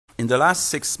In the last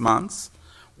 6 months,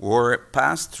 we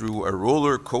passed through a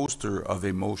roller coaster of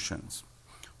emotions.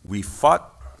 We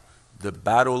fought the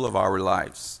battle of our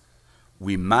lives.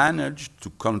 We managed to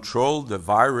control the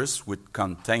virus with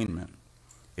containment.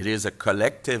 It is a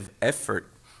collective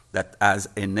effort that has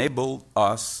enabled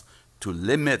us to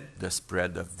limit the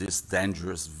spread of this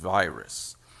dangerous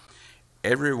virus.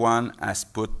 Everyone has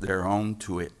put their own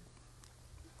to it.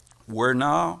 We're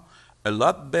now a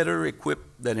lot better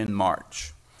equipped than in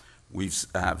March. We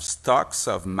have stocks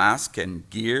of masks and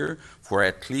gear for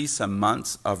at least a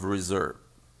month of reserve.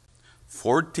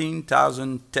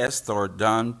 14,000 tests are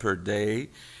done per day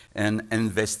and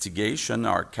investigations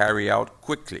are carried out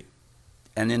quickly.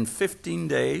 And in 15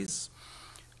 days,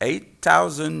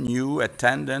 8,000 new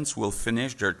attendants will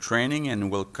finish their training and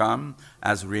will come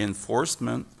as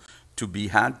reinforcement to be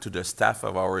had to the staff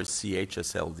of our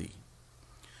CHSLD.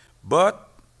 But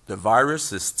the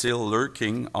virus is still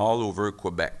lurking all over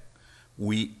Quebec.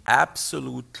 We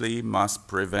absolutely must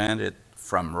prevent it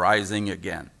from rising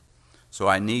again. So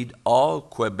I need all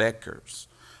Quebecers.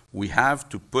 We have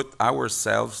to put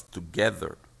ourselves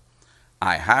together.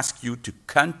 I ask you to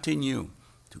continue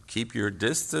to keep your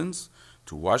distance,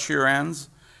 to wash your hands,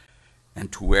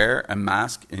 and to wear a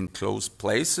mask in closed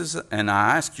places. And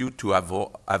I ask you to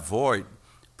avoid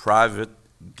private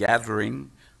gathering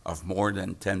of more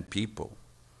than 10 people.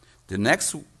 The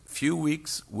next few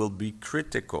weeks will be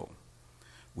critical.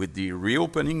 With the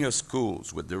reopening of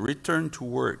schools, with the return to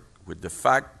work, with the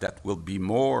fact that we'll be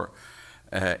more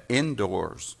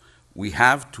indoors, we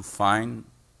have to find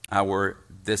our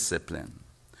discipline.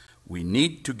 We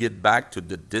need to get back to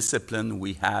the discipline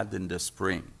we had in the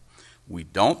spring. We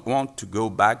don't want to go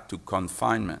back to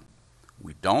confinement.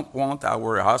 We don't want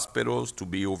our hospitals to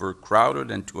be overcrowded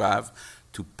and to have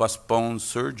to postpone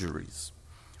surgeries.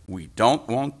 We don't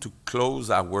want to close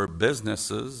our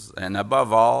businesses, and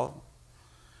above all,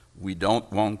 we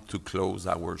don't want to close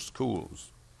our schools.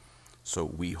 So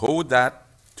we owe that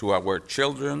to our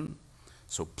children,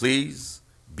 so please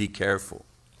be careful.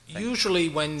 Usually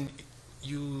when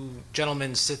you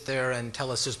gentlemen sit there and tell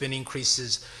us there's been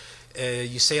increases,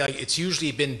 you say it's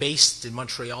usually been based in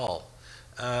Montreal.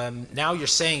 Now you're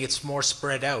saying it's more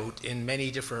spread out in many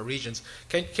different regions.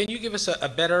 Can you give us a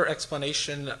better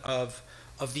explanation of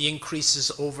the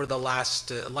increases over the last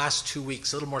 2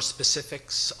 weeks, a little more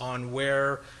specifics on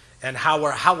where and how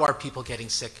are people getting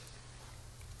sick?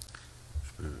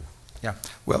 Yeah,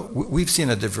 well, we've seen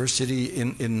a diversity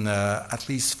in at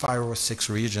least 5 or 6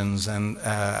 regions, and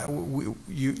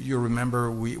you remember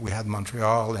we had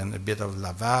Montreal and a bit of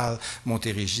Laval,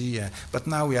 Montérégie, but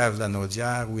now we have La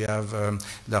Naudière, we have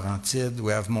Laurentides,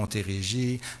 we have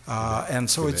Montérégie, and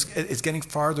so it's getting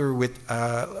farther with,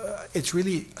 it's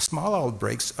really small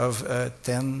outbreaks of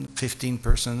 10, 15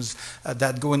 persons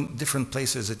that go in different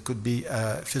places. It could be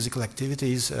physical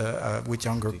activities with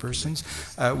younger persons.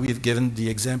 We've given the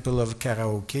example of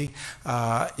karaoke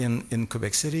in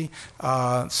Quebec City.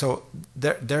 So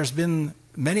there's been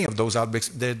many of those outbreaks.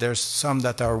 There's some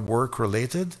that are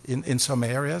work-related in some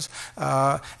areas.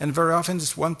 And very often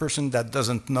it's one person that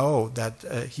doesn't know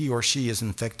that he or she is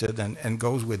infected and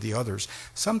goes with the others.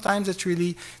 Sometimes it's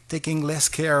really taking less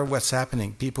care of what's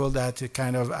happening. People that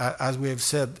kind of, as we have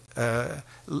said,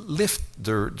 lift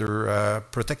their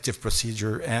protective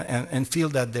procedure and feel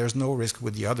that there's no risk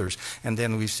with the others. And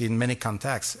then we've seen many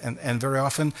contacts. And very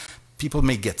often people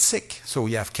may get sick, so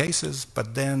you have cases,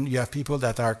 but then you have people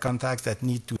that are contacts that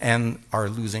need to and are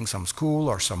losing some school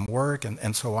or some work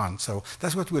and so on. So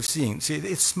that's what we've seen. See,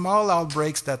 it's small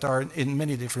outbreaks that are in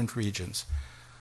many different regions.